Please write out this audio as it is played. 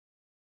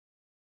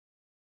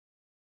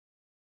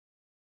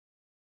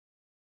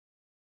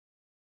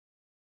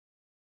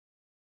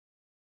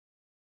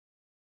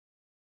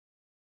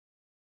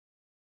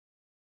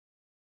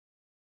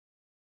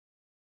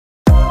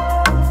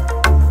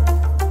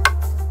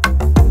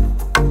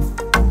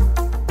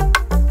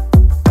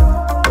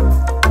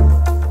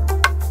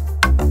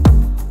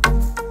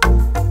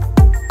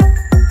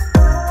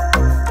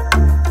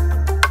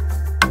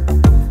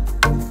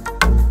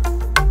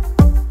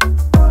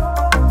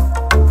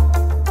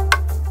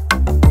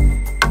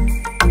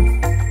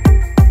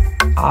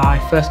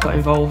first got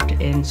involved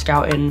in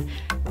scouting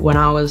before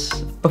I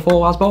was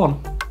born.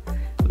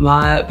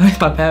 Both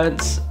my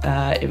parents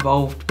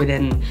involved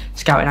within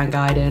scouting and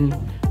guiding.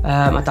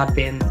 My dad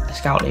being a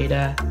scout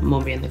leader,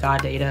 mum being the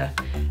guide leader,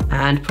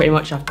 and pretty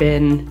much I've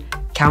been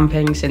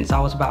camping since I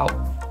was about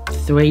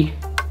 3.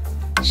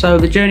 So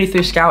the journey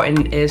through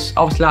scouting is,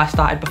 obviously I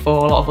started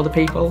before a lot of other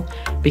people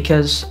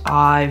because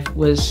I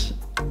was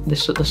the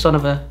son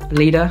of a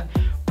leader,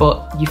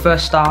 but you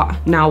first start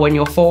now when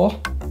you're 4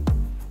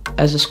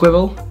 as a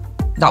squirrel.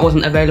 That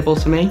wasn't available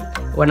to me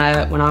when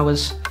I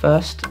was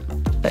first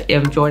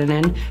joining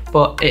in,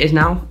 but it is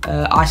now.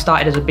 I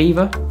started as a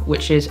beaver,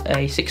 which is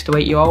a 6 to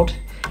 8 year old,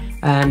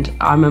 and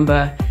I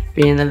remember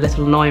being the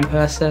little annoying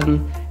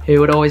person who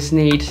would always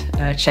need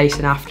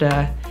chasing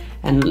after,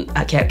 and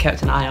I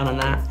kept an eye on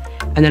that.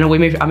 And then I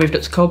moved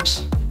up to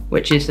Cubs,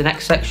 which is the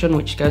next section,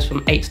 which goes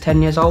from 8 to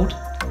 10 years old.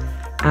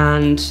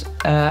 And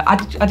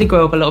I did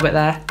grow up a little bit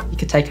there. You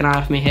could take an eye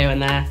off me here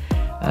and there,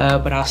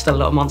 but I was still a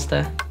little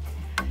monster.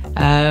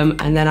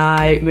 And then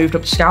I moved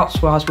up to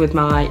Scouts, where I was with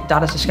my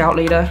dad as a scout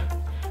leader.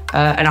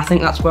 And I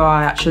think that's where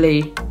I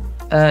actually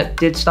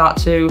did start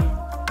to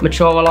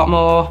mature a lot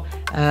more,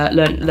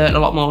 learned a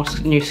lot more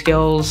new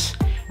skills.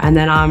 And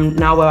then I'm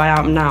now where I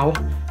am now,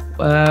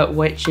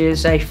 which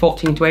is a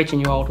 14 to 18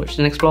 year old, which is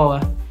an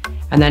explorer.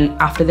 And then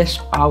after this,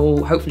 I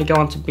will hopefully go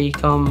on to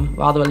become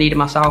rather a leader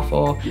myself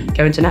or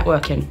go into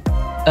networking.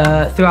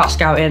 Throughout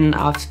scouting,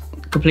 I've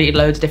completed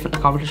loads of different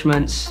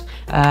accomplishments.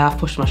 I've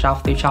pushed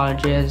myself through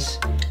challenges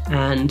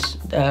and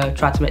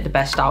tried to make the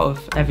best out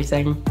of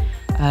everything.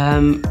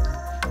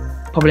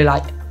 Probably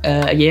like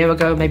a year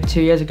ago, maybe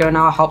 2 years ago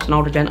now, I helped an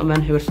older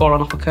gentleman who had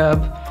fallen off a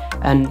curb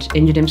and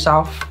injured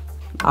himself.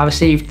 I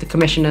received the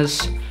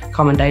Commissioner's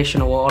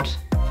Commendation Award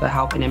for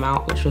helping him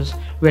out, which was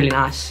really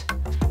nice.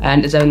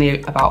 And there's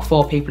only about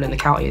 4 people in the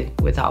county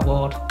with that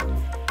award.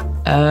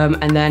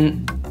 And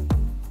then,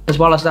 as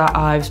well as that,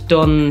 I've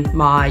done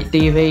my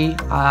DV,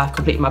 I've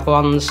completed my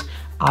bronze,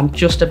 I'm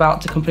just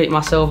about to complete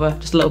my silver,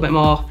 just a little bit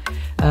more,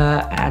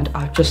 and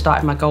I've just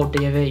started my gold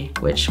DV,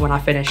 which when I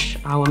finish,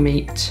 I will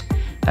meet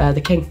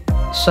the King.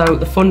 So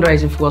the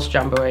fundraising for World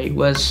Scout Jamboree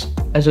was,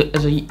 as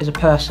a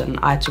person,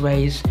 I had to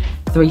raise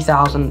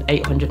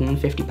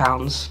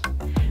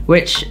 £3,850,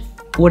 which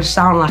would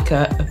sound like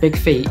a big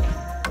feat,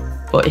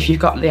 but if you've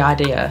got the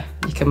idea,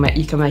 you can make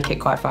it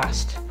quite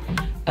fast.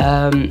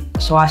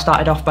 So I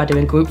started off by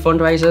doing group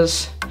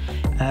fundraisers,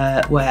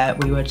 where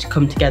we would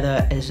come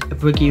together as a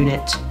brig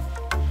unit,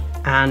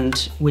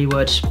 and we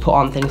would put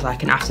on things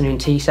like an afternoon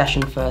tea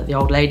session for the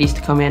old ladies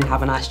to come in,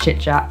 have a nice chit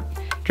chat,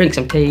 drink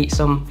some tea, eat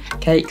some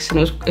cakes, and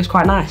it was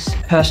quite nice.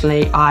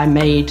 Personally, I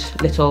made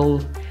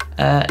little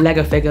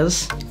Lego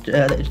figures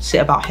that would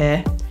sit about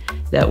here,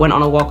 that went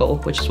on a woggle,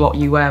 which is what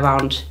you wear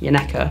around your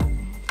necker.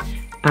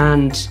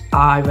 And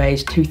I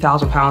raised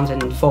 £2,000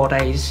 in 4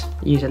 days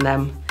using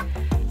them.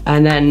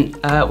 And then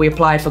we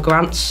applied for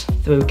grants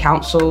through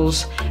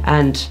councils,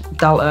 and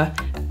Delta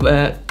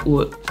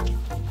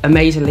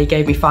amazingly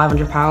gave me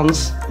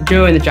 £500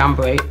 during the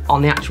Jamboree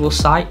on the actual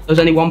site. There was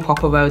only one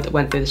proper road that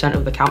went through the centre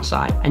of the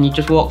campsite, and you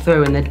just walk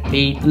through and there'd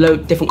be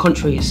different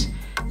countries.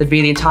 There'd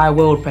be the entire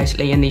world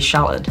basically in these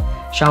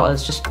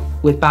shelters just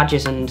with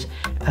badges and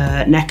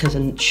neckers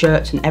and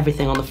shirts and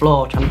everything on the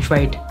floor, trying to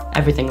trade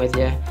everything with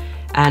you.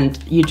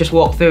 And you'd just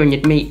walk through and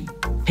you'd meet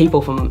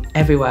people from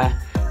everywhere.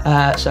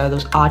 So there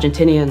was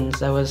Argentinians,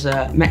 there was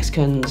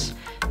Mexicans,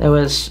 there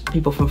was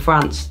people from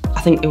France.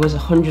 I think it was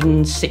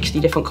 160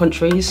 different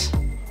countries,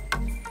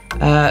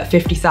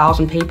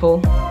 50,000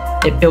 people.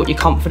 It built your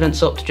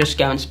confidence up to just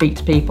go and speak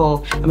to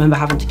people. I remember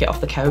having to get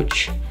off the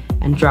coach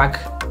and drag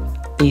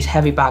these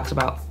heavy bags,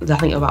 I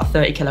think about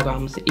 30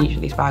 kilograms each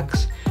of these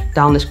bags,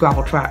 down this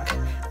gravel track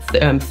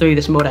through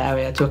this mud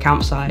area to a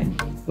campsite,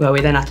 where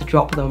we then had to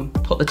drop them,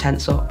 put the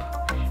tents up,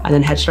 and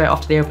then head straight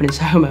off to the opening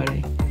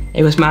ceremony.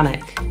 It was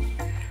manic,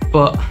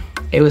 but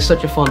it was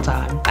such a fun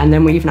time. And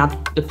then we even had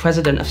the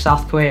president of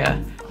South Korea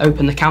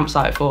open the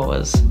campsite for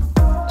us.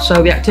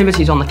 So the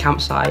activities on the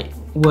campsite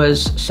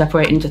was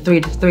separated into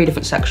three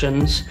different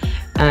sections,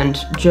 and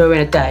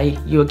during a day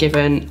you were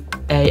given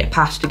a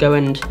pass to go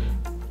and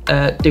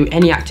do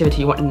any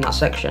activity you wanted in that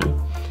section.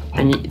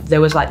 And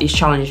there was like these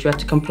challenges you had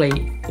to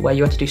complete, where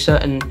you had to do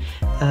certain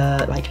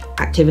like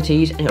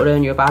activities, and it would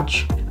earn you a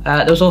badge.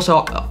 There was also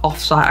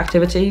off-site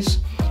activities,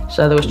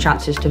 so there was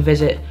chances to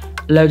visit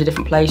loads of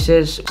different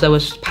places. So there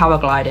was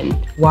paragliding,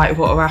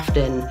 whitewater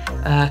rafting,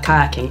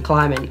 kayaking,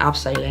 climbing,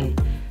 abseiling,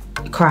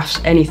 crafts,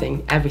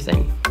 anything,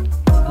 everything.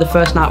 The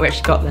first night we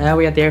actually got there,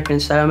 we had the opening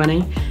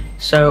ceremony.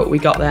 So we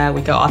got there,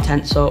 we got our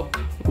tents up,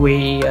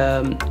 we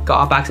got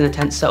our bags in the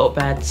tent, set up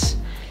beds,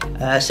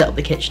 set up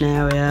the kitchen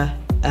area,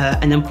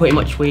 and then pretty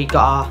much we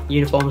got our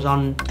uniforms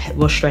on,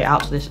 rushed straight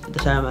out to the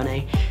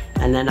ceremony,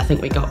 and then I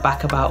think we got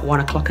back about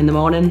 1 o'clock in the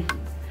morning.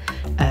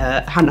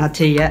 Hadn't had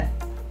tea yet,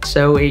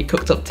 so we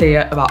cooked up tea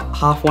at about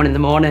 1:30 in the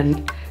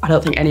morning. I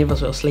don't think any of us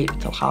will sleep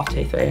until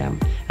 2:30, 3 AM.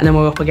 And then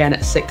we're up again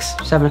at 6,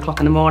 7 o'clock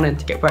in the morning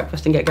to get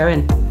breakfast and get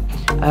going.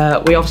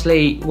 We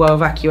obviously were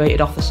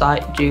evacuated off the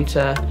site due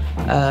to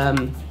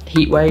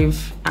heat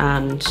wave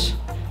and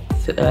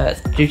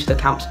due to the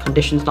camp's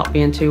conditions not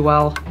being too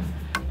well.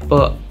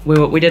 But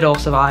we did all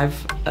survive.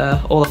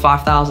 All the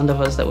 5,000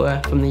 of us that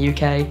were from the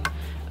UK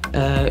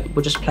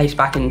were just placed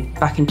back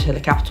into the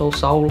capital,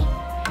 Seoul,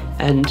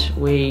 and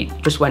we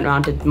just went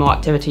around, did more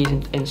activities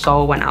in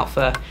Seoul, went out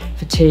for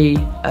tea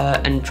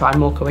and tried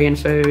more Korean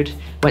food,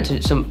 went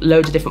to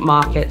loads of different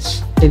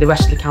markets. The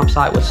rest of the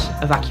campsite was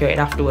evacuated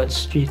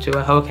afterwards due to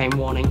a hurricane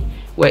warning,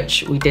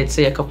 which we did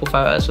see a couple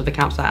photos of the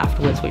campsite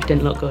afterwards, which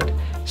didn't look good.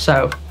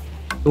 So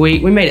we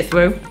made it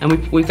through,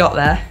 and we got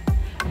there,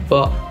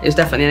 but it was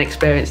definitely an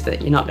experience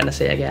that you're not going to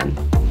see again.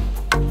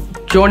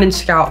 Joining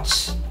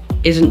Scouts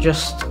isn't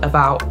just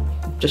about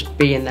just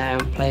being there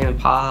and playing a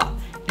part,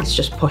 it's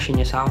just pushing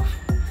yourself.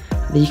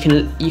 You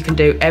can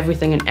do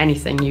everything and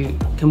anything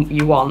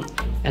you want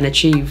and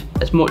achieve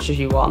as much as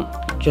you want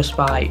just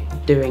by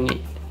doing it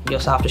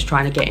yourself, just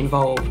trying to get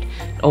involved,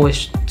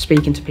 always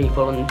speaking to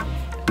people and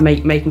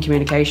making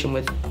communication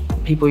with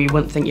people you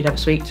wouldn't think you'd ever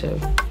speak to.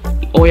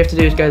 All you have to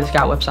do is go to the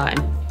Scout website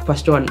and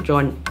press join,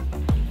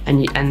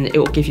 and it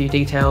will give you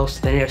details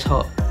to the nearest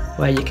hut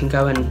where you can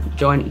go and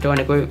join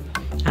a group.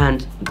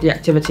 And the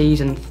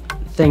activities and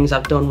things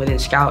I've done within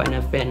Scouting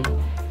have been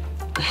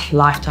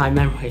lifetime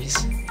memories.